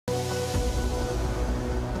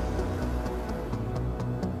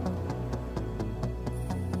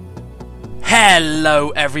Hello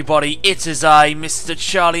everybody, it is I, Mr.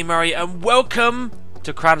 Charlie Murray, and welcome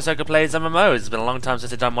to Kranitoko Plays MMOs. It's been a long time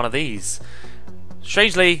since I've done one of these.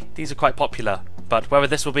 Strangely, these are quite popular, but whether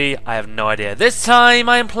this will be, I have no idea. This time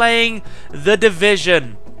I am playing The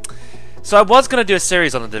Division. So I was going to do a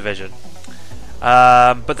series on The Division,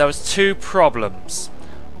 but there was two problems.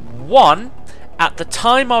 One, at the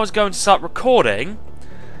time I was going to start recording,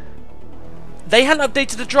 they hadn't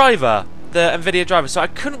updated the driver, the NVIDIA driver, so I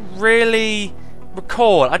couldn't really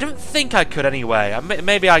record. I didn't think I could anyway.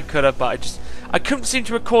 Maybe I could have, but I couldn't seem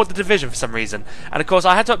to record The Division for some reason. And of course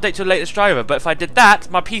I had to update to the latest driver, but if I did that,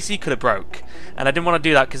 my PC could have broke. And I didn't want to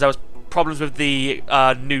do that because there was problems with the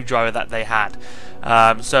new driver that they had.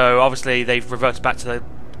 So obviously they've reverted back to the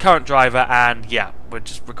current driver, and yeah, we're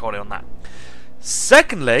just recording on that.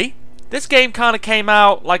 Secondly, this game kind of came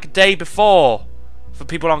out like a day before for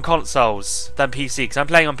people on consoles than PC, because I'm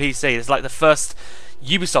playing on PC. It's like the first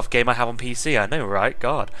Ubisoft game I have on PC. I know, right?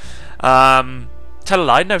 God. Tell a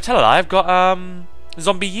lie. No, tell a lie. I've got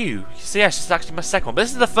Zombie U. So yes, it's actually my second one. But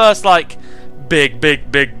this is the first like big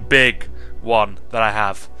one that I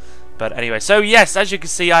have. But anyway, so yes, as you can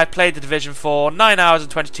see, I played The Division for 9 hours and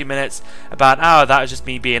 22 minutes. About an hour of that is just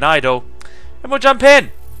me being idle. And we'll jump in.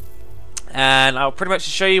 And I'll pretty much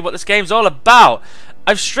show you what this game's all about.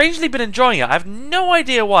 I've strangely been enjoying it. I have no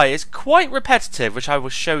idea why. It's quite repetitive, which I will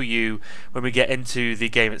show you when we get into the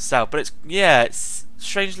game itself. But it's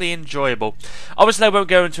strangely enjoyable. Obviously, I won't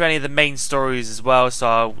go into any of the main stories as well,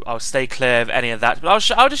 so I'll stay clear of any of that. But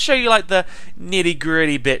I'll just show you like the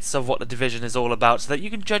nitty-gritty bits of what The Division is all about, so that you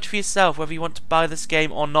can judge for yourself whether you want to buy this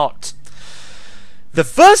game or not. The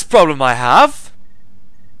first problem I have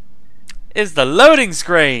is the loading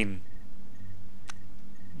screen.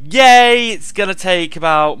 Yay! It's gonna take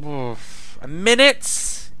about a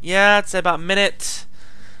minute. Yeah, I'd say about a minute.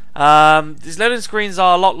 These loading screens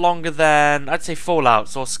are a lot longer than, I'd say,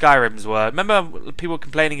 Fallout's or Skyrim's were. Remember people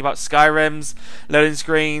complaining about Skyrim's loading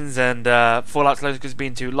screens and Fallout's loading screens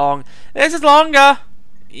being too long? This is longer.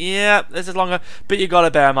 Yeah, this is longer. But you gotta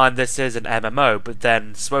bear in mind this is an MMO. But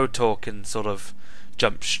then SwoTalk can sort of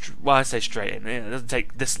jump, well, I say straight in. It doesn't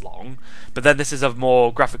take this long, but then this is a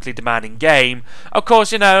more graphically demanding game. Of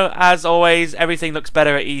course, you know, as always, everything looks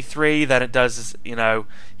better at E3 than it does, you know,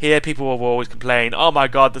 here. People will always complain, oh my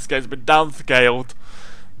god, this game's been downscaled.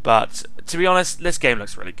 But to be honest, this game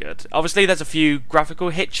looks really good. Obviously, there's a few graphical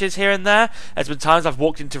hitches here and there. There's been times I've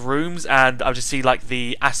walked into rooms and I'll just see like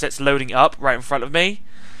the assets loading up right in front of me.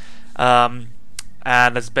 And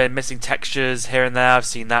there's been missing textures here and there. I've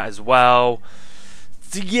seen that as well.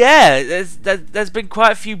 So yeah, there's been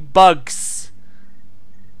quite a few bugs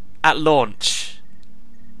at launch,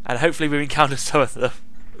 and hopefully we've encountered some of them.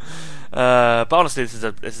 But honestly, this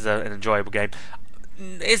is an enjoyable game.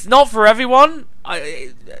 It's not for everyone.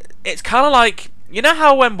 It's kind of like, you know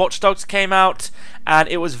how when Watch Dogs came out and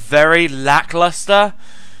it was very lackluster.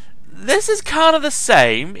 This is kind of the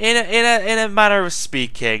same in a manner of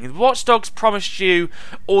speaking. Watch Dogs promised you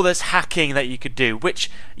all this hacking that you could do,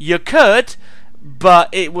 which you could. But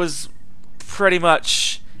it was pretty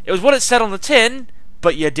much, it was what it said on the tin,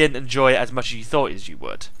 but you didn't enjoy it as much as you thought as you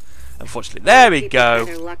would. Unfortunately, there we go.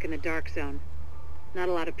 Their luck in the dark zone. Not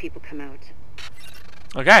a lot of people come out.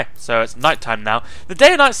 Okay, so it's nighttime now. The day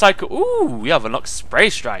and night cycle. Ooh, we have unlocked spray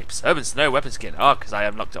stripes, urban snow weapon skin. Oh, because I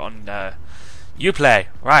unlocked it on Uplay.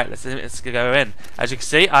 Right, let's go in. As you can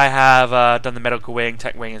see, I have done the medical wing,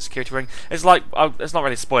 tech wing, and security wing. It's like, it's not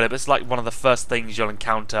really a spoiler, but it's like one of the first things you'll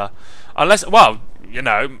encounter. Unless, well, you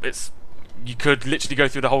know, you could literally go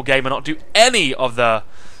through the whole game and not do any of the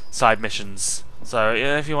side missions. So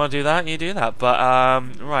yeah, if you want to do that, you do that. But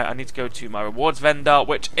right, I need to go to my rewards vendor,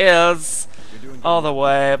 which is all the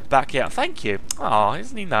way back here. Thank you. Oh,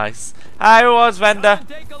 isn't he nice? Hi, rewards vendor.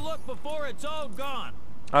 Take a look before it's all gone.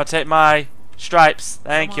 I'll take my stripes.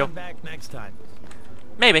 Thank you. Back next time.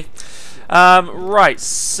 Maybe. Right.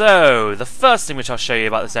 So the first thing which I'll show you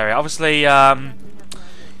about this area, obviously,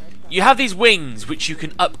 you have these wings which you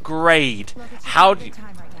can upgrade. How do you...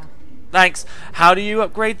 Thanks. How do you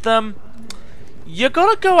upgrade them? You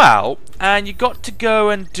gotta go out and you got to go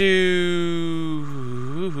and do...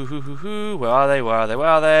 Where are they? Where are they? Where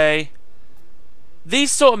are they?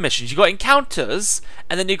 These sort of missions. You got encounters,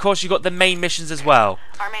 and then of course you got the main missions as well.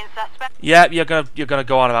 Our main suspect. Yeah, you're gonna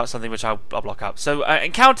go on about something which I'll block up. So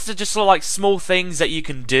encounters are just sort of like small things that you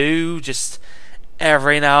can do just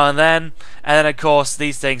every now and then of course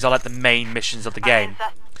these things are like the main missions of the game.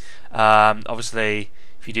 Obviously,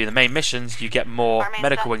 if you do the main missions, you get more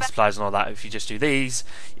medical wing supplies and all that. If you just do these,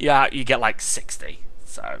 yeah, you get like 60.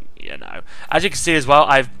 So you know, as you can see as well,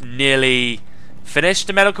 I've nearly finished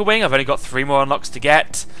the medical wing. I've only got 3 more unlocks to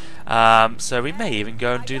get. So we may even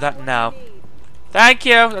go and do that now. Thank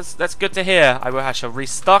you. That's good to hear. I shall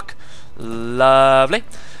restock. Lovely.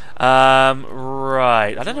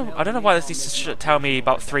 Right. I don't know why this needs to tell me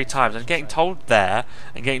about 3 times. I'm getting told there,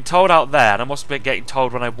 and getting told out there, and I'm also getting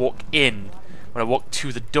told when I walk in, when I walk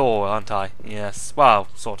to the door, aren't I? Yes. Well,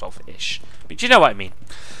 sort of ish. But you know what I mean.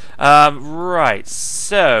 Right.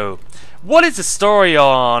 So, what is the story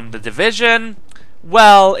on The Division?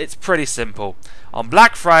 Well, it's pretty simple. On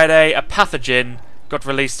Black Friday, a pathogen got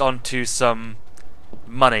released onto some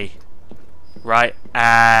money, right?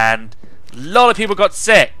 And a lot of people got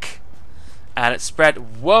sick, and it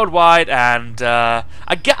spread worldwide. And I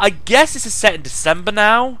guess this is set in December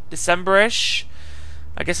now, December-ish.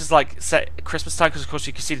 I guess it's like set at Christmas time, because of course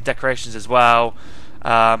you can see the decorations as well.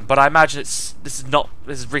 But I imagine this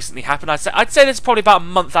has recently happened. I'd say this is probably about a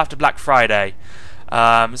month after Black Friday.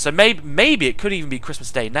 So maybe it could even be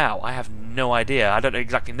Christmas Day now. I have no idea. I don't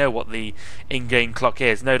exactly know what the in-game clock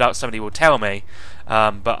is. No doubt somebody will tell me,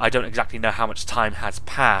 but I don't exactly know how much time has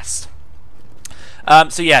passed.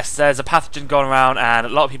 So yes, there's a pathogen going around, and a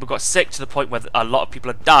lot of people got sick to the point where a lot of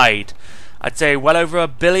people have died. I'd say well over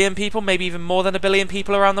 1 billion people, maybe even more than 1 billion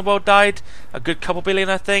people around the world died. A good couple billion,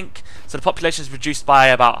 I think. So the population is reduced by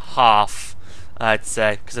about half, I'd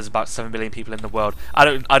say, because there's about 7 billion people in the world. I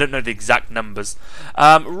don't know the exact numbers.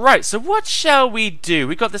 Right, so what shall we do?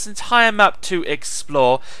 We've got this entire map to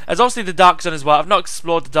explore. There's obviously the Dark Zone as well. I've not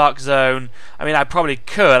explored the Dark Zone. I mean, I probably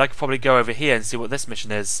could. I could probably go over here and see what this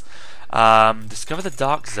mission is. Discover the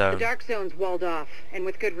Dark Zone. The Dark Zone's walled off, and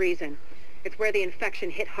with good reason. It's where the infection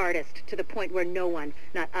hit hardest, to the point where no one,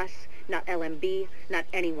 not us, not LMB, not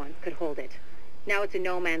anyone, could hold it. Now it's a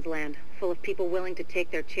no man's land, full of people willing to take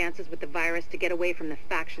their chances with the virus to get away from the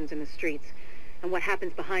factions in the streets. And what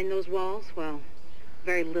happens behind those walls, well,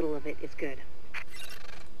 very little of it is good.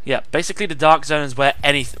 Yeah, basically the Dark Zone is where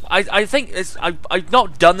anything... I think it's... I've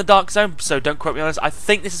not done the Dark Zone, so don't quote me on this. I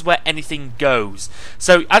think this is where anything goes.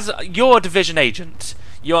 So, as you're a Division agent,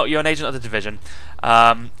 you're an agent of the Division,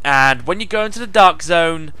 and when you go into the Dark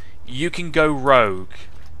Zone, you can go rogue.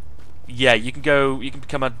 Yeah, you can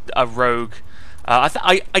become a rogue.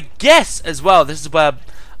 I guess, as well, this is where...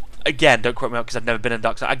 Again, don't quote me out because I've never been in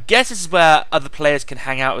Dark Zone. I guess this is where other players can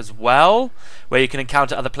hang out as well, where you can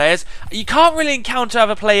encounter other players. You can't really encounter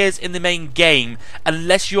other players in the main game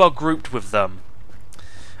unless you are grouped with them.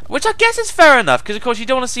 Which I guess is fair enough, because of course you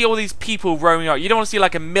don't want to see all these people roaming around. You don't want to see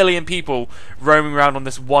like 1 million people roaming around on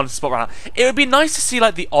this one spot right now. It would be nice to see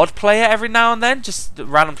like the odd player every now and then, just the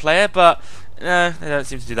random player, but they don't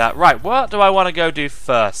seem to do that. Right, what do I want to go do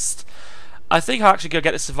first? I think I'll actually go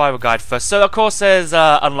get the survival guide first. So of course there's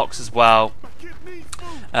unlocks as well.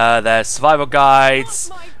 There's survival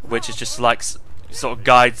guides, which is just like sort of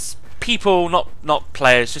guides people, not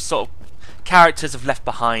players, just sort of characters have left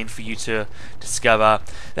behind for you to discover.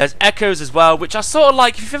 There's echoes as well, which are sort of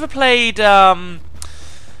like, if you've ever played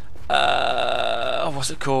what's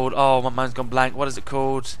it called? Oh, my mind's gone blank. What is it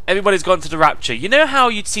called? Everybody's Gone to the Rapture. You know how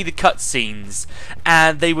you'd see the cutscenes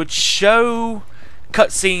and they would show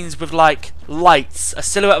cutscenes with like lights, a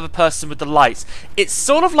silhouette of a person with the lights. It's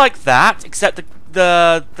sort of like that, except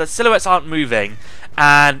the silhouettes aren't moving,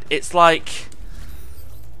 and it's like,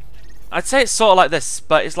 I'd say it's sort of like this,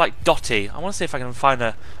 but it's like dotty. I want to see if I can find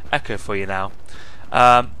a echo for you now.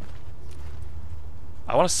 I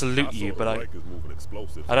want to salute you, but I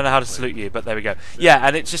don't know how to salute you, but there we go. Yeah,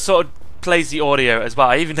 and it just sort of plays the audio as well.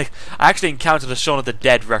 I actually encountered a Shaun of the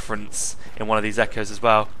Dead reference in one of these echoes as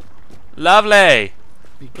well. Lovely.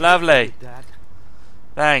 Lovely.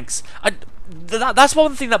 Thanks. That's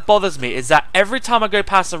one thing that bothers me, is that every time I go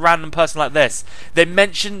past a random person like this, they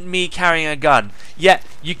mention me carrying a gun. Yet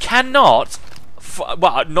you cannot,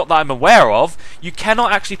 well, not that I'm aware of, you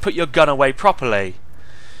cannot actually put your gun away properly.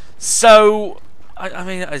 So, I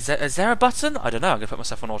mean, is there a button? I don't know. I'm going to put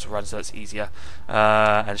myself on auto run so it's easier.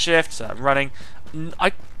 And shift, so I'm running.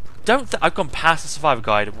 I've gone past the survivor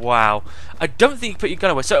guide. Wow. I don't think you can put your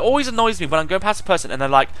gun away. So it always annoys me when I'm going past a person and they're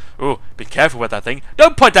like, oh, be careful with that thing.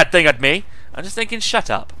 Don't point that thing at me. I'm just thinking,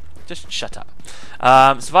 shut up. Just shut up.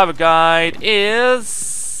 Survivor guide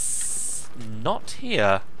is not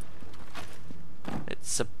here.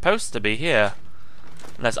 It's supposed to be here.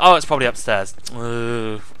 Unless, oh, it's probably upstairs.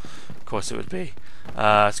 Of course it would be.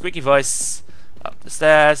 Squeaky voice. Up the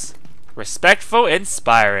stairs. Respectful,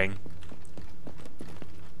 inspiring.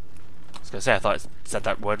 I was going to say, I thought I said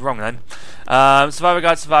that word wrong then. Survival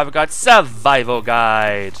guide, survival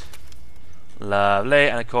guide. Lovely.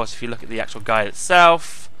 And of course, if you look at the actual guide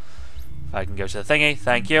itself, if I can go to the thingy,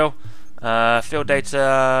 thank you. Field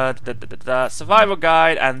data, survival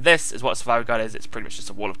guide, and this is what survival guide is. It's pretty much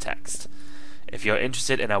just a wall of text. If you're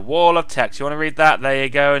interested in a wall of text, you want to read that? There you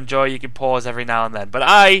go. Enjoy. You can pause every now and then. But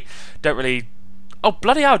I don't really. Oh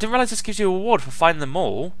bloody hell! I didn't realise this gives you a reward for finding them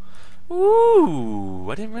all. Ooh,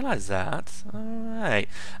 I didn't realise that. Alright.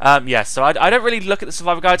 Yeah, so I don't really look at the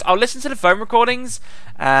survivor guides. I'll listen to the phone recordings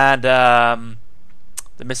and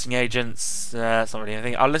the missing agents. It's not really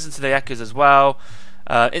anything. I'll listen to the echoes as well.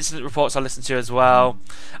 Incident reports I'll listen to as well.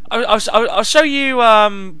 I'll show you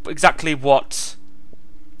exactly what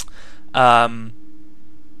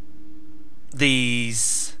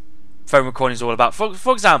these phone recordings are all about.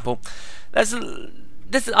 For example,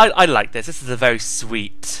 I like this. This is a very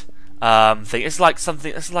sweet thing. It's like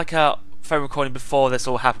something. It's like a phone recording before this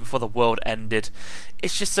all happened, before the world ended.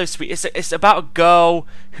 It's just so sweet. It's about a girl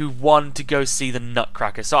who wanted to go see the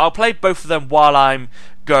Nutcracker. So I'll play both of them while I'm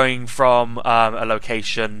going from a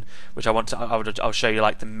location, which I'll show you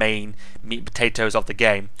like the main meat and potatoes of the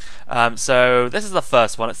game. So this is the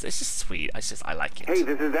first one. It's just sweet. I like it. Hey,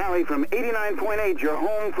 this is Allie from 89.8. Your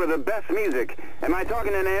home for the best music. Am I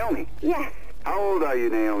talking to Naomi? Yes, How old are you,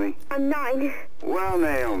 Naomi? I'm 9. Well,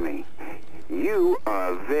 Naomi, you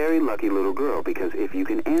are a very lucky little girl, because if you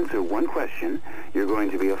can answer one question, you're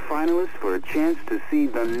going to be a finalist for a chance to see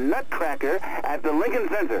the Nutcracker at the Lincoln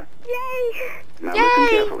Center. Yay! Now listen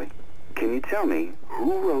carefully. Can you tell me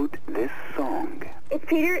who wrote this song? It's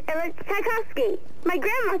Peter Ilyich Tchaikovsky. My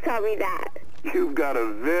grandma taught me that. You've got a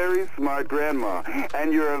very smart grandma,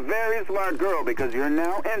 and you're a very smart girl, because you're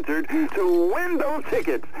now entered to win those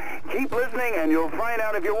tickets. Keep listening and you'll find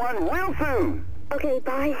out if you won real soon. Okay,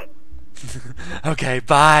 bye. Okay,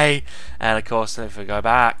 bye. And of course, if we go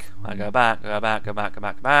back, and the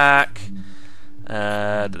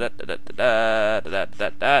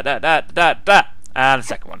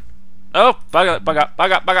second one. Oh, bug up. You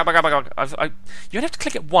only have to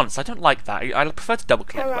click it once. I don't like that. I prefer to double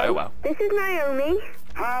click, Hello, but oh well. this is Naomi.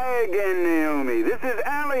 Hi again, Naomi. This is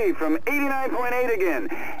Allie from 89.8 again.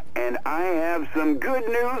 And I have some good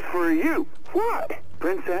news for you. What?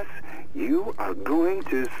 Princess, you are going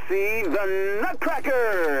to see the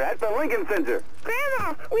Nutcracker at the Lincoln Center.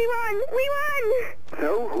 Grandma, we won! We won!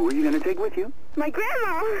 So, who are you going to take with you? My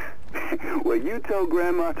grandma. Well, you tell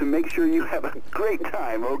Grandma to make sure you have a great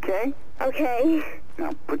time, okay? Okay.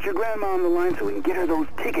 Now, put your grandma on the line so we can get her those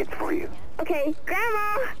tickets for you. Okay,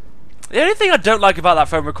 Grandma. The only thing I don't like about that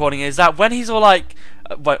phone recording is that when he's all like,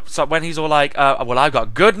 well, I've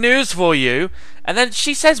got good news for you, and then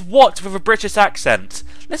she says what with a British accent.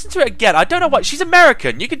 Listen to it again. I don't know why. She's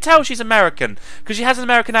American. You can tell she's American because she has an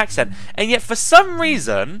American accent, and yet for some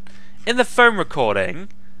reason in the phone recording.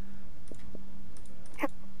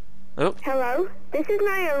 Oh. Hello, this is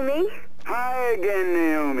Naomi. Hi again,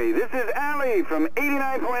 Naomi. This is Allie from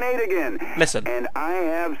 89.8 again. Listen. And I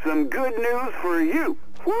have some good news for you.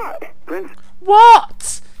 What? Prince.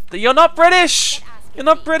 What? That you're not British. You're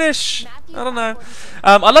not British. I don't know.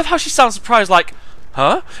 I love how she sounds surprised, like,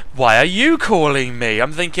 huh? Why are you calling me?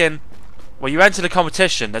 I'm thinking, well, you entered a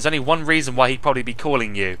competition. There's only one reason why he'd probably be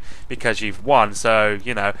calling you, because you've won. So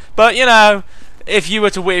you know. But you know, if you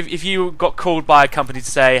were to if you got called by a company to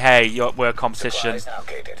say, hey, we're a competition.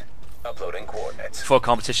 Uploading coordinates. For a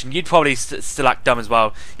competition, you'd probably still act dumb as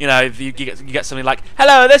well. You know, if you get something like,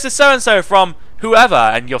 hello, this is so and so from whoever,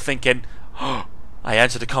 and you're thinking, oh, I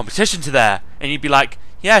entered a competition to there, and you'd be like,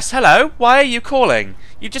 yes, hello, why are you calling?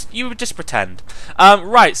 You would just pretend.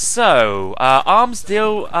 Right, so arms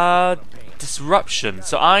deal disruption.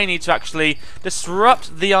 So I need to actually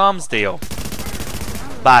disrupt the arms deal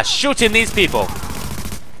by shooting these people.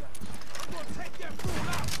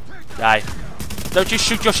 Die. Don't you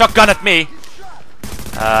shoot your shotgun at me!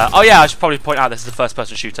 Oh yeah, I should probably point out this is a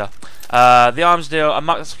first-person shooter. The arms deal,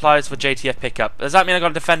 unmark the supplies for JTF pickup. Does that mean I've got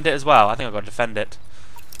to defend it as well? I think I've got to defend it.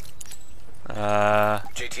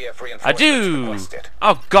 JTF I do!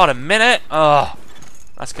 Oh god, a minute! Oh,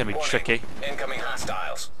 that's going to be tricky. Incoming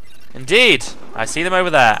hostiles. Indeed! I see them over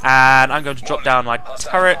there, and I'm going to drop down my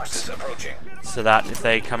turret so that if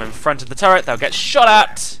they come in front of the turret, they'll get shot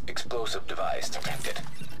at! Explosive device detected.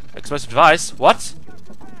 Explosive device? What?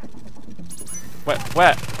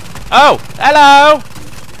 Where? Oh! Hello!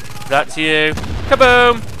 That's you.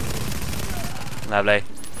 Kaboom! Lovely.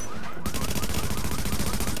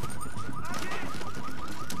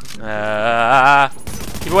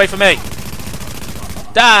 Keep away from me!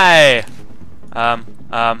 Die!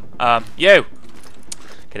 You!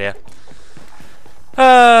 Get here.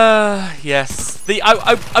 Yes.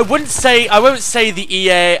 I won't say the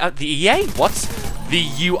EA. The EA? What? The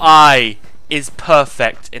UI is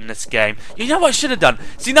perfect in this game. You know what I should have done?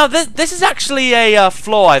 See, now this is actually a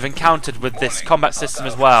flaw I've encountered with this combat system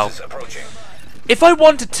as well. if I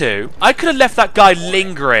wanted to, I could have left that guy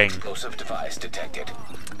lingering Explosive device detected.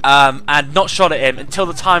 and not shot at him until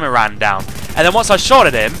the timer ran down. And then once I shot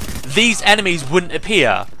at him, these enemies wouldn't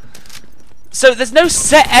appear. So there's no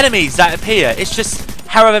set enemies that appear. It's just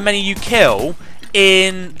however many you kill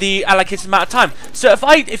in the allocated amount of time. So if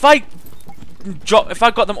I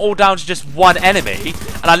got them all down to just one enemy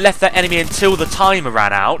and I left that enemy until the timer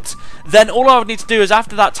ran out, then all I would need to do is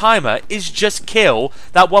after that timer is just kill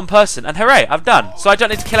that one person, and hooray, I've done. So I don't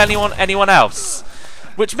need to kill anyone else,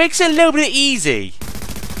 which makes it a little bit easy,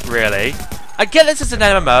 really. I get this as an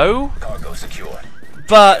MMO, Cargo secured.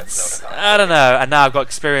 but I don't know. And now I've got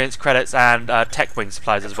experience credits and tech wing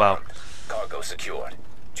supplies as well. Cargo secured.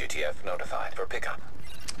 GTF notified for pickup.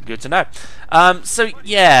 Good to know. So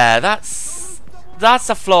yeah, that's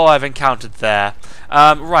a flaw I've encountered there.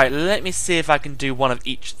 Right, let me see if I can do one of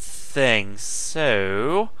each thing.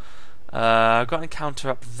 So I've got an encounter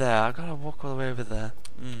up there. I've got to walk all the way over there.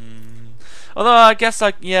 Although I guess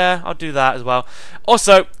yeah, I'll do that as well.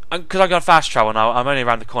 Also, because I'm going to fast travel now, I'm only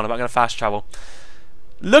around the corner, but I'm going to fast travel.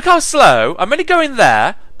 Look how slow, I'm only going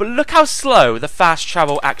there, but look how slow the fast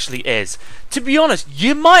travel actually is. To be honest,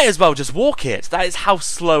 you might as well just walk it. That is how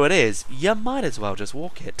slow it is. You might as well just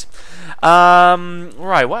walk it.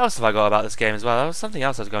 Right, what else have I got about this game as well? There was something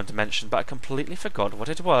else I was going to mention, but I completely forgot what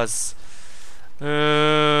it was.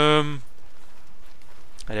 I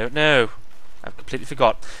don't know. I've completely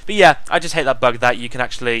forgot. But yeah, I just hate that bug that you can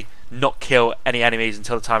actually not kill any enemies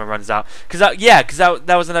until the timer runs out. Because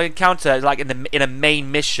that was an encounter like in a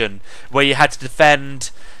main mission where you had to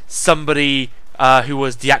defend somebody who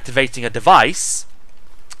was deactivating a device,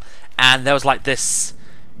 and there was like this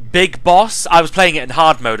big boss. I was playing it in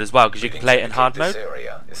hard mode as well, because you can play it in hard mode. This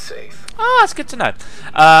area is safe. Oh, that's good to know.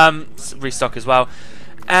 Restock as well,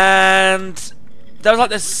 and there was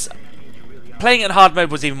like this. Playing it in hard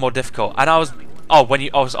mode was even more difficult, and I was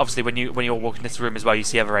obviously when you all walk in this room as well, you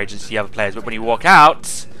see other agents, you see other players, but when you walk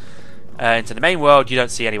out into the main world, you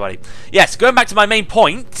don't see anybody. Yes, going back to my main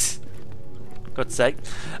point. God's sake,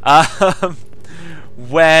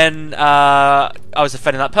 when I was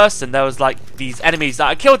defending that person, there was like these enemies that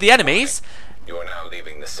I killed the enemies. You are now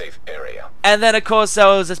leaving the safe area. And then of course there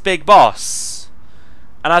was this big boss,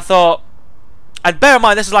 and I thought. And bear in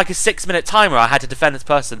mind, this was like a 6-minute timer I had to defend this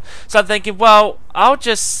person. So I'm thinking, well, I'll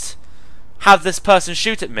just have this person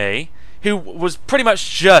shoot at me, who was pretty much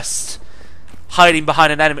just hiding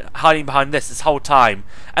behind an enemy, hiding behind this whole time.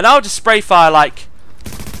 And I'll just spray fire like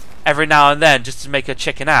every now and then just to make her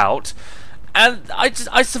chicken out. And I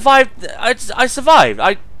survived. I survived.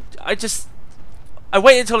 I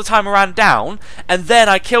waited until the timer ran down, and then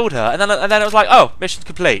I killed her. And then it was like, oh, mission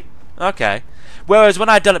complete. Okay. Whereas when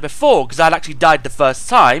I'd done it before, because I'd actually died the first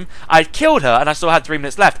time, I'd killed her and I still had 3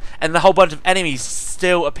 minutes left, and the whole bunch of enemies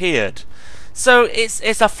still appeared. So it's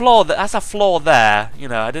a flaw. That's a flaw there. You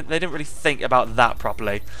know, they didn't really think about that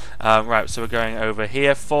properly. Right, so we're going over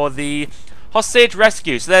here for the hostage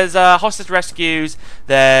rescue. So there's hostage rescues.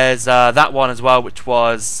 There's that one as well, which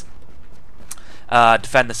was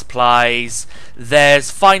defend the supplies. There's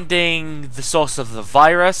finding the source of the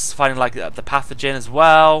virus, finding like the pathogen as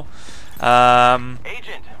well.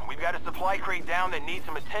 Agent, we've got a supply crate down that needs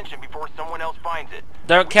some attention before someone else finds it.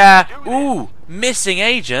 Don't care. Ooh, missing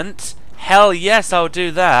agent. Hell yes, I'll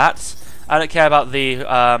do that. I don't care about the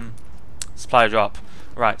supply drop.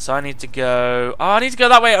 Right, so I need to go. Oh, I need to go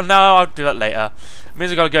that way. Oh no, I'll do that later. It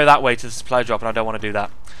means I've got to go that way to the supply drop, and I don't want to do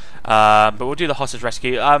that. But we'll do the hostage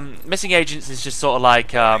rescue. Missing agents is just sort of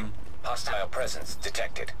like. Hostile presence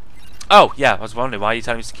detected. Oh yeah, I was wondering why are you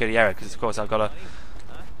telling me to secure the area? Because of course I've got to.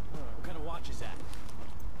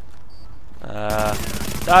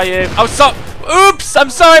 Are you? Oh, so. Oops! I'm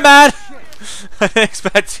sorry, man. I didn't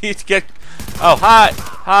expect you to get. Oh, hi,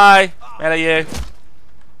 hi. Melee you.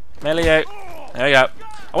 Melee you. There we go.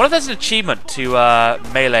 I wonder if there's an achievement to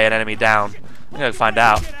melee an enemy down. I'm gonna find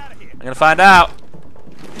out. I'm gonna find out.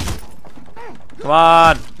 Come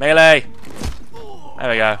on, melee. There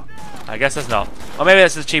we go. I guess there's not. Or maybe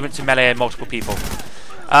there's an achievement to melee multiple people.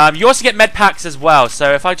 You also get med packs as well,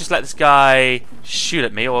 so if I just let this guy shoot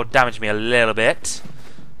at me or damage me a little bit,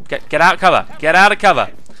 get out of cover, get out of cover.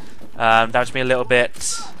 Damage me a little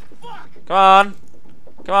bit. Come on,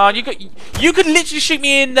 come on. You could literally shoot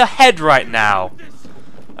me in the head right now.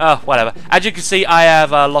 Oh, whatever. As you can see, I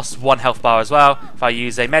have lost 1 health bar as well. If I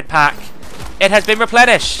use a med pack, it has been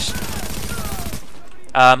replenished.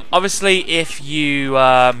 Obviously, if you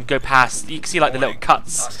go past, you can see like the little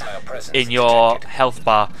cuts in your health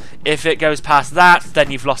bar. If it goes past that,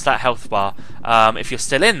 then you've lost that health bar. If you're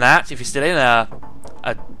still in that, if you're still in a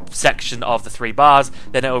a section of the 3 bars,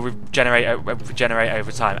 then it will regenerate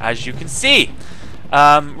over time, as you can see.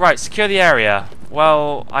 Right, secure the area.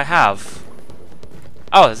 Well, I have.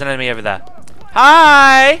 Oh, there's an enemy over there.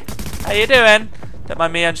 Hi! How you doing? Don't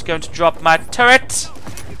mind me, I'm just going to drop my turret.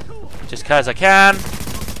 Just because I can.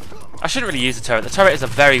 I shouldn't really use the turret. The turret is a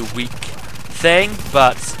very weak thing,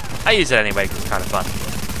 but I use it anyway because it's kind of fun.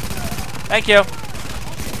 Thank you.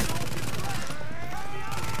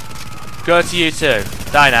 Go to you too.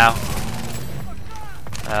 Die now.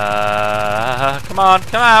 Come on,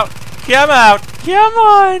 come out. Come out. Come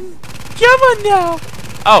on. Come on now.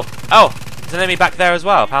 Oh, there's an enemy back there as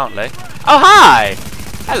well, apparently. Oh, hi.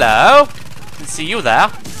 Hello. Didn't see you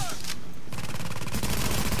there.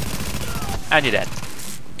 And you're dead.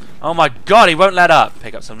 Oh my god, he won't let up.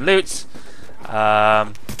 Pick up some loot.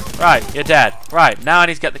 Right, you're dead. Right, now I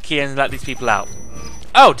need to get the key and let these people out.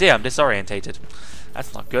 Oh dear, I'm disorientated.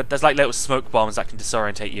 That's not good. There's like little smoke bombs that can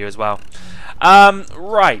disorientate you as well.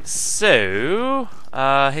 Right, so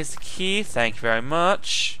here's the key. Thank you very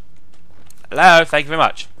much. Hello, thank you very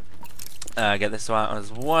much. Get this one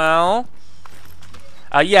as well.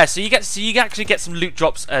 Yeah, so you actually get some loot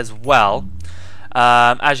drops as well.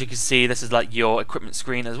 As you can see, this is like your equipment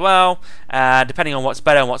screen as well, and depending on what's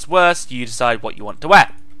better and what's worse, you decide what you want to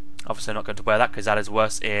wear. Obviously I'm not going to wear that because that is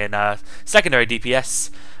worse in secondary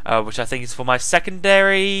DPS, which I think is for my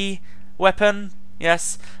secondary weapon,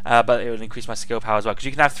 yes, but it will increase my skill power as well, because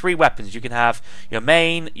you can have 3 weapons. You can have your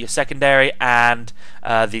main, your secondary, and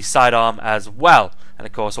the sidearm as well, and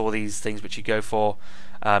of course all these things which you go for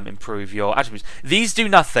improve your attributes. These do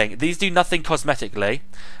nothing cosmetically.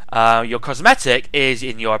 Your cosmetic is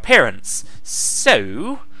in your appearance.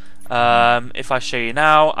 So if I show you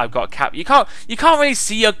now, I've got a cap. You can't really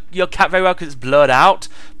see your cap very well because it's blurred out,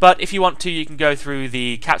 but if you want to, you can go through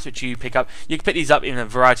the caps which you pick up. You can pick these up in a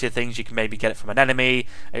variety of things. You can maybe get it from an enemy.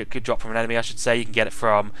 It could drop from an enemy, I should say. You can get it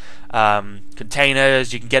from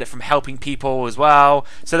containers. You can get it from helping people as well.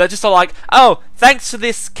 So they're just all like, oh, thanks for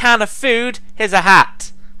this can of food, here's a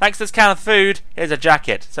hat. Thanks for this can of food, here's a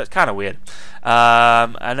jacket. So it's kind of weird.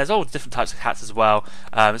 And there's all different types of hats as well.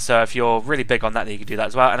 So if you're really big on that, then you can do that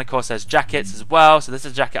as well. And of course there's jackets as well. So this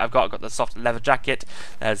is a jacket I've got the soft leather jacket.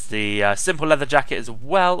 There's the simple leather jacket as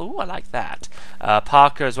well. Ooh, I like that.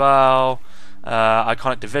 Parker as well.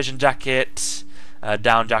 Iconic Division jacket.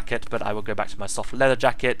 Down jacket, but I will go back to my soft leather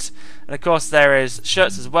jacket. And of course there is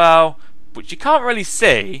shirts as well, which you can't really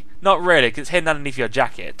see. Not really, because it's hidden underneath your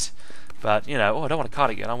jacket. But, you know, oh, I don't want a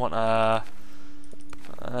cardigan. I want a...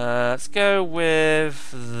 let's go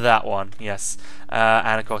with that one, yes.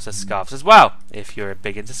 And of course there's scarves as well, if you're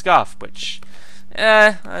big into scarf, which, you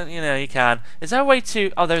know, you can. Is there a way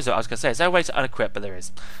to... Oh, there is. I was going to say, is there a way to unequip? But there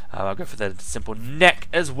is. I'll go for the simple neck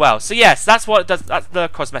as well. So yes, that's what it does. That's the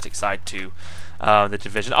cosmetic side to the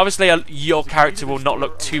Division. Obviously, your character will not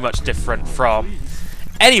look too much different from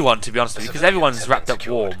anyone, to be honest with you, because everyone's wrapped up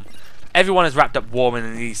warm. Everyone is wrapped up warm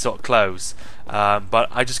in these sort of clothes. But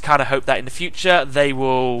I just kind of hope that in the future they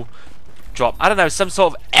will drop, I don't know, some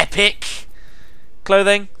sort of epic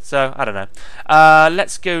clothing. So, I don't know.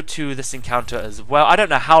 Let's go to this encounter as well. I don't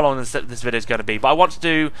know how long this video is going to be, but I want to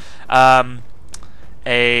do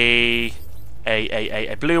a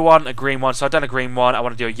blue one, a green one. So I've done a green one. I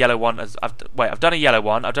want to do a yellow one. I've done a yellow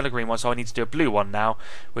one. I've done a green one. So I need to do a blue one now,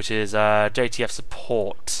 which is JTF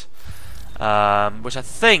support. Which I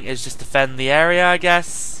think is just defend the area, I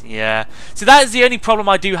guess. Yeah. So that is the only problem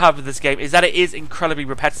I do have with this game, is that it is incredibly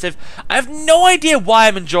repetitive. I have no idea why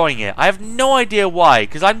I'm enjoying it. I have no idea why,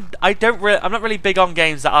 because I'm not really big on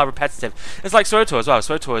games that are repetitive. It's like SWTOR as well.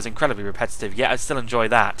 SWTOR is incredibly repetitive, yet I still enjoy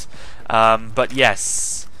that. But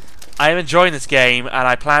yes, I am enjoying this game, and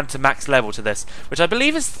I plan to max level to this, which I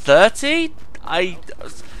believe is 30.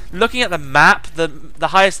 Looking at the map, the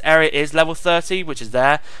highest area is level 30, which is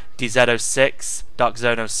there. DZ06, Dark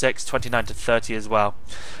Zone 06, 29 to 30 as well.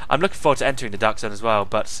 I'm looking forward to entering the Dark Zone as well,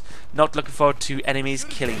 but not looking forward to enemies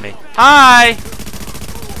killing me. Hi!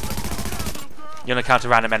 You're going to counter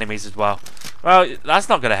random enemies as well. Well, that's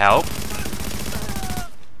not going to help.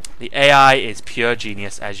 The AI is pure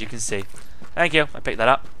genius, as you can see. Thank you, I picked that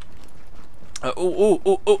up.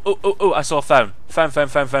 Oh, I saw a phone.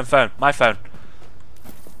 Phone. My phone.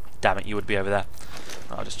 Damn it, you would be over there.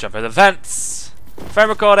 I'll just jump over the vents. Phone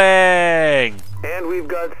recording! And we've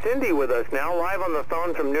got Cindy with us now, live on the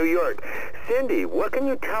phone from New York. Cindy, what can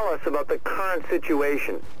you tell us about the current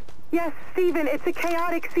situation? Yes, Stephen, it's a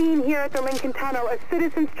chaotic scene here at the Lincoln Tunnel as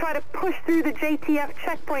citizens try to push through the JTF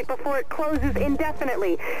checkpoint before it closes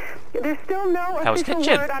indefinitely. There's still no official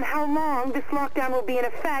word on how long this lockdown will be in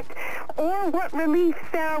effect or what relief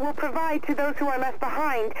Sarah will provide to those who are left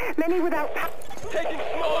behind, many without... Taking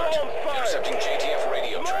small arms fire! Intercepting JTF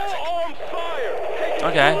radio traffic. Small arms fire!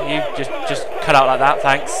 Okay, you just cut out like that,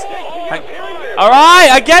 thanks.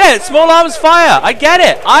 Alright, I get it! Small arms fire! I get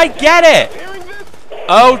it! I get it!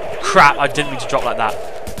 Oh crap, I didn't mean to drop like that.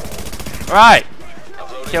 Alright.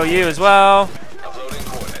 Kill you as well. Uploading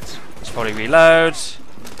coordinates. Should probably reload.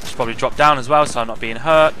 Should probably drop down as well so I'm not being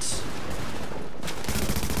hurt.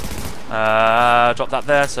 Drop that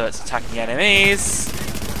there so it's attacking enemies.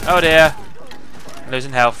 Oh dear.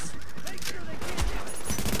 Losing health.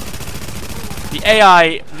 The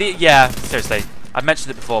AI, yeah, seriously. I've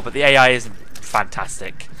mentioned it before, but the AI isn't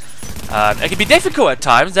fantastic. It can be difficult at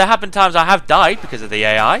times. There have been times I have died because of the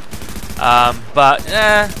AI. But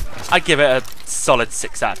I'd give it a solid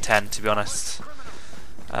 6 out of 10, to be honest.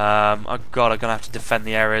 Oh god, I'm going to have to defend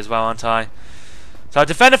the area as well, aren't I? So I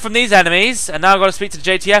defended from these enemies, and now I've got to speak to the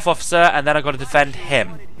JTF officer, and then I've got to defend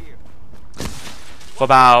him. For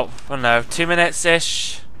about, I don't know, 2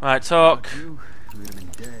 minutes-ish. Right, talk.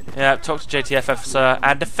 Yeah, talk to JTF officer,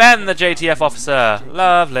 and defend the JTF officer.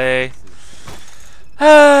 Lovely.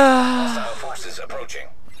 Hostile forces approaching.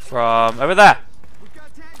 From over there.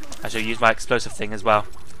 I shall use my explosive thing as well,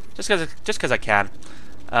 just because I can.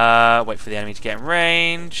 Wait for the enemy to get in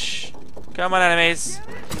range. Come on, enemies.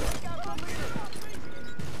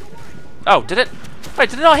 Oh, did it? Wait,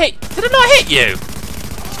 did it not hit? Did it not hit you?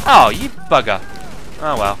 Oh, you bugger.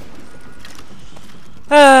 Oh well.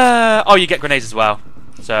 Oh, you get grenades as well.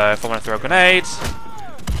 So if I want to throw a grenade,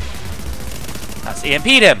 that's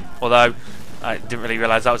EMP'd him. Although I didn't really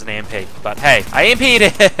realise that was an EMP. But hey, I EMP'd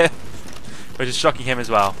him, which is shocking him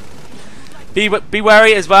as well. Be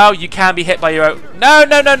wary as well. You can be hit by your own. No!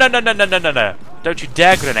 Don't you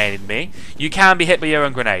dare grenade me. You can be hit by your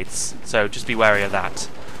own grenades. So just be wary of that.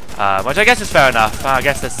 Which I guess is fair enough. I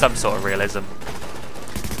guess there's some sort of realism.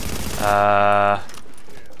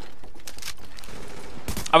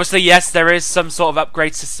 Obviously, yes, there is some sort of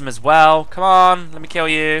upgrade system as well. Come on, let me kill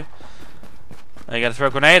you. Are you gonna throw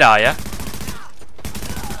a grenade, are you?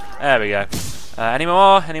 There we go. Any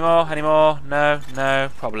more? No,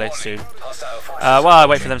 probably soon. While I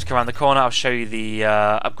wait for them to come around the corner, I'll show you the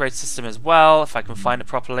upgrade system as well, if I can find it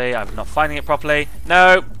properly. I'm not finding it properly.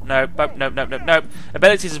 Nope.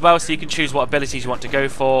 Abilities as well, so you can choose what abilities you want to go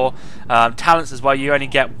for. Talents as well, you only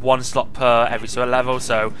get 1 slot per every sort of level,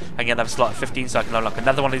 so I can get another slot of 15, so I can unlock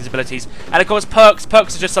another one of these abilities. And of course, perks.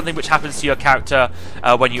 Perks are just something which happens to your character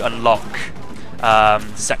when you unlock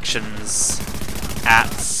sections at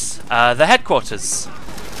the headquarters.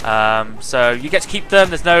 So you get to keep them.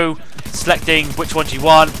 There's no selecting which ones you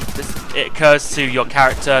want. It occurs to your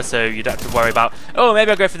character, so you don't have to worry about, oh,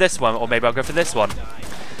 maybe I'll go for this one, or maybe I'll go for this one,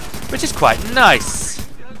 which is quite nice.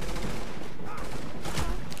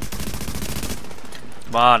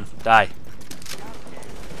 Come on, die.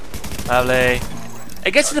 Lovely.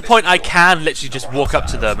 It gets to the point I can literally just walk up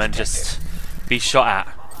to them and just be shot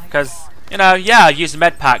at, because, you know, yeah, I use a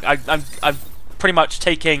med pack. I'm pretty much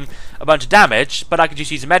taking a bunch of damage, but I could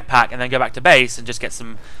just use a med pack and then go back to base and just get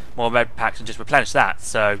some more med packs and just replenish that.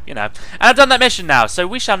 So, you know, and I've done that mission now, so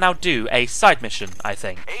we shall now do a side mission, I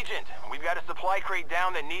think. Agent, we've got a supply crate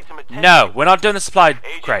down that needs some attention. No, we're not doing the supply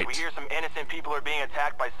Agent, crate. we hear some innocent people are being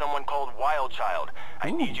attacked by someone called Wild Child. I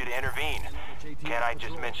need you to intervene. Can I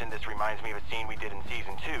just mention this reminds me of a scene we did in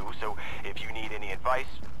Season 2, so if you need any advice,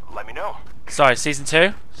 let me know. Sorry, Season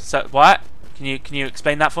 2? So, what? Can you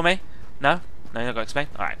explain that for me? No? No, you're not going to explain?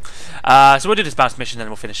 Alright. So we'll do this bounce mission and then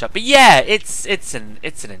we'll finish up. But yeah, it's an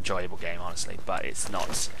enjoyable game, honestly, but it's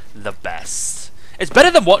not the best. It's better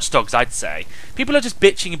than Watch Dogs, I'd say. People are just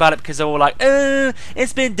bitching about it because they're all like,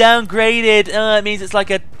 it's been downgraded. It means it's like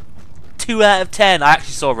a 2 out of 10. I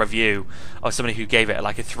actually saw a review of somebody who gave it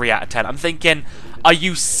like a 3 out of 10. I'm thinking, are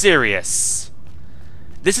you serious?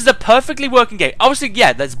 This is a perfectly working game. Obviously,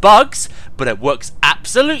 yeah, there's bugs, but it works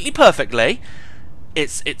absolutely perfectly.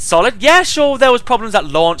 It's solid. Yeah, sure, there was problems at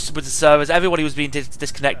launch with the servers. Everybody was being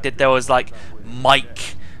disconnected. There was like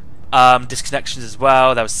mic disconnections as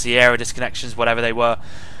well. There was Sierra disconnections, whatever they were.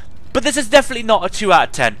 But this is definitely not a 2 out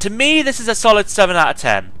of 10. To me, this is a solid 7 out of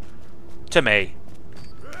 10. To me.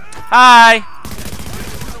 Hi.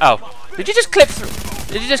 Oh, did you just clip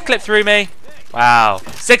through? Did you just clip through me? Wow.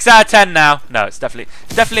 6 out of 10 now. No, it's definitely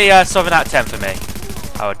 7 out of 10 for me.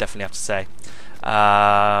 I would definitely have to say.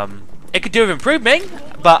 It could do with improving,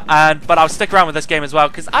 but I'll stick around with this game as well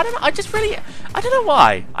because I don't know. I don't know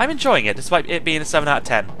why I'm enjoying it despite it being a 7 out of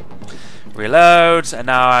 10. Reload, and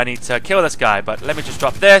now I need to kill this guy, but let me just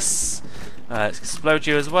drop this. Let's explode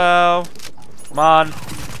you as well. Come on.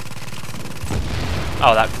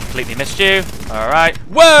 Oh, that completely missed you. Alright.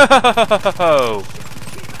 Whoa!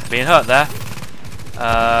 Being hurt there.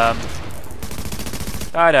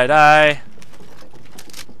 Die.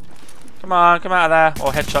 Come on, come out of there.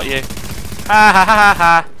 Or headshot you. Ha ha ha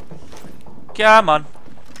ha. Come on.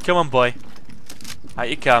 Come on, boy. Out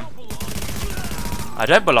you come. I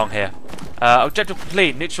don't belong here. Objective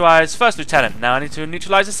complete. Neutralize first lieutenant. Now I need to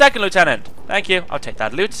neutralize the second lieutenant. Thank you. I'll take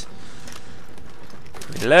that loot.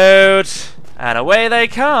 Reload. And away they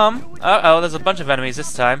come. Uh-oh, there's a bunch of enemies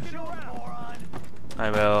this time. I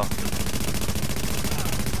will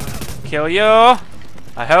kill you.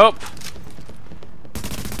 I hope.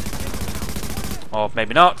 Or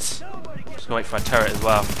maybe not. Just gonna wait for my turret as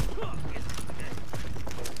well.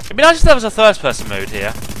 It'd be nice if there was a first-person mode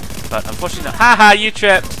here. But unfortunately not. Haha, you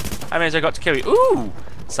tripped. That means I got to kill you. Ooh!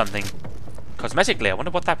 Something cosmetically. I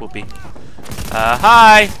wonder what that would be.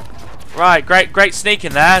 Hi! Right, great sneak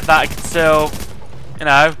in there. That I can still, you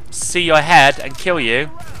know, see your head and kill you.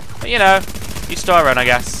 But, you know, each to our own, I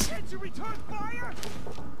guess.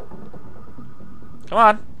 Come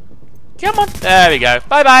on. Come on. There we go.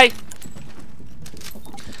 Bye-bye.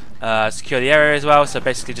 Secure the area as well, so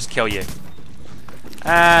basically just kill you.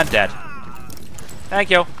 And dead. Thank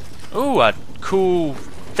you. Ooh, a cool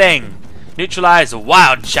thing. Neutralize a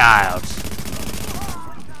wild child.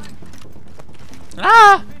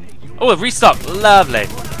 Ah! Oh, a restock. Lovely.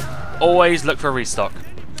 Always look for a restock.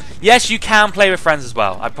 Yes, you can play with friends as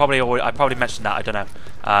well. I probably mentioned that. I don't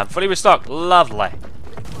know. Fully restocked. Lovely.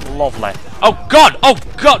 Lovely. Oh God! Oh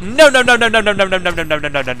God! No! No! No! No! No! No! No! No! No! No! No! No!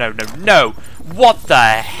 No! No! No! No! No! What the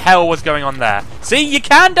hell was going on there? See, you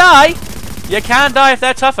can die. You can die if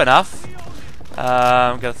they're tough enough.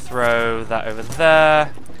 I'm gonna throw that over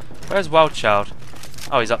there. Where's Wild Child?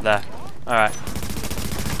 Oh, he's up there. Alright.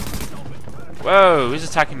 Whoa, who's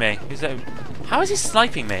attacking me? Who's that? How is he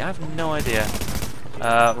sniping me? I have no idea.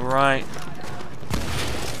 Right.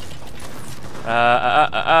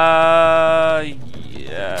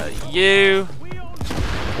 Yeah, you.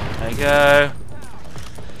 There you go.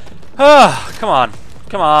 Oh, come on.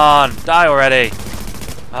 Come on. Die already.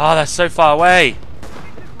 Oh, they're so far away.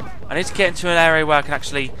 I need to get into an area where I can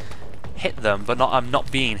actually hit them, but I'm not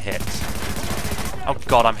being hit. Oh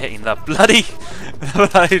God, I'm hitting the bloody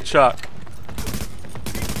truck.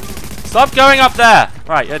 Stop going up there!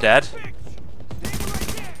 Right, you're dead.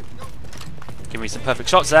 Give me some perfect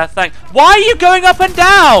shots there. Thanks. Why are you going up and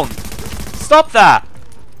down? Stop that!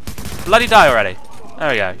 Bloody die already.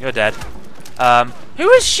 There we go. You're dead. Who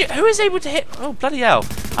is able to hit? Oh bloody hell!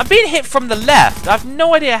 I'm being hit from the left. I have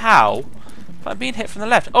no idea how. But I'm being hit from the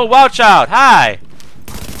left. Oh, Wild Child, hi!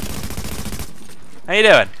 How you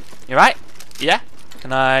doing? You right? Yeah?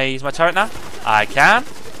 Can I use my turret now? I can.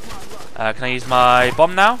 Can I use my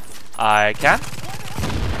bomb now? I can.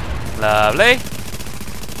 Lovely.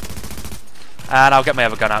 And I'll get my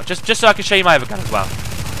other gun out. Just so I can show you my other gun as well.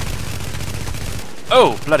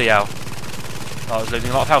 Oh, bloody hell. Oh, I was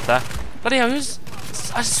losing a lot of health there. Bloody hell,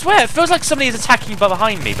 I swear, it feels like somebody is attacking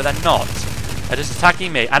behind me, but they're not. They're just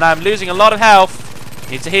attacking me, and I'm losing a lot of health.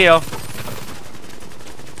 Need to heal.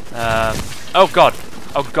 Oh God.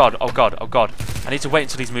 Oh God. Oh God. Oh God. I need to wait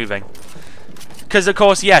until he's moving. Because of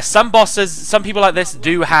course, yes, some bosses, some people like this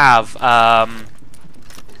do have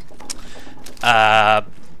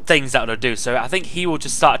things that will do. So I think he will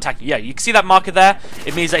just start attacking. Yeah, you can see that marker there.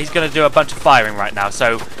 It means that he's going to do a bunch of firing right now.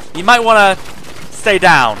 So you might want to stay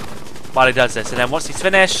down while he does this, and then once he's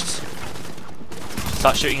finished,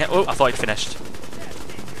 start shooting him. Oh, I thought he'd finished.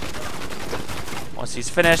 Once he's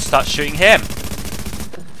finished, start shooting him.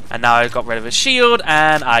 And now I've got rid of his shield,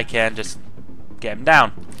 and I can just get him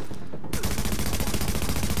down.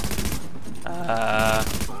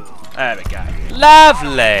 There we go.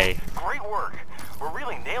 Lovely! Great work. We're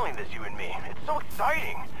really nailing this, you and me. It's so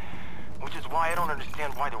exciting. Which is why I don't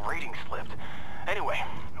understand why the rating slipped. Anyway,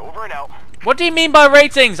 over and out. What do you mean by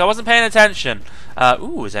ratings? I wasn't paying attention.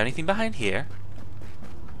 Ooh, is there anything behind here?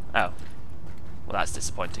 Oh. Well, that's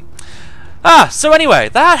disappointing. So anyway,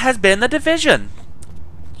 that has been The Division.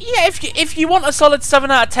 Yeah, if you want a solid 7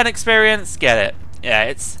 out of 10 experience, get it. Yeah,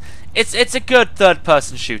 it's a good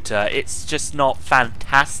third-person shooter. It's just not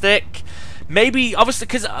fantastic. Maybe, obviously,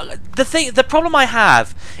 because the problem I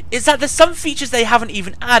have is that there's some features they haven't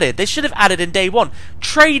even added. They should have added in day one.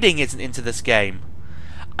 Trading isn't into this game.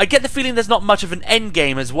 I get the feeling there's not much of an end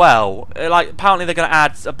game as well. Like, apparently they're going to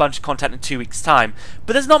add a bunch of content in 2 weeks' time,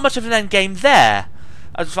 but there's not much of an end game there.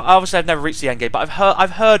 Obviously, I've never reached the end game, but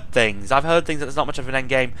I've heard things. I've heard things that there's not much of an end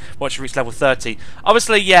game once you reach level 30.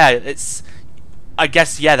 Obviously, yeah, I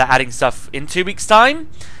guess, yeah, they're adding stuff in 2 weeks' time.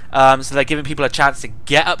 So they're giving people a chance to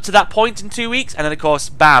get up to that point in 2 weeks, and then of course,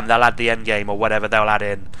 bam, they'll add the end game or whatever they'll add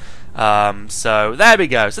in. So there we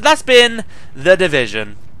go. So that's been The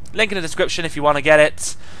Division. Link in the description if you want to get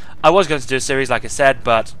it. I was going to do a series, like I said,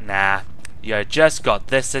 but nah, you just got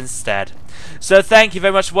this instead. So thank you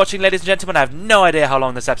very much for watching, ladies and gentlemen. I have no idea how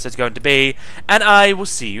long this episode's going to be, and I will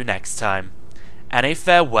see you next time. And a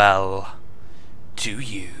farewell to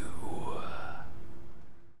you.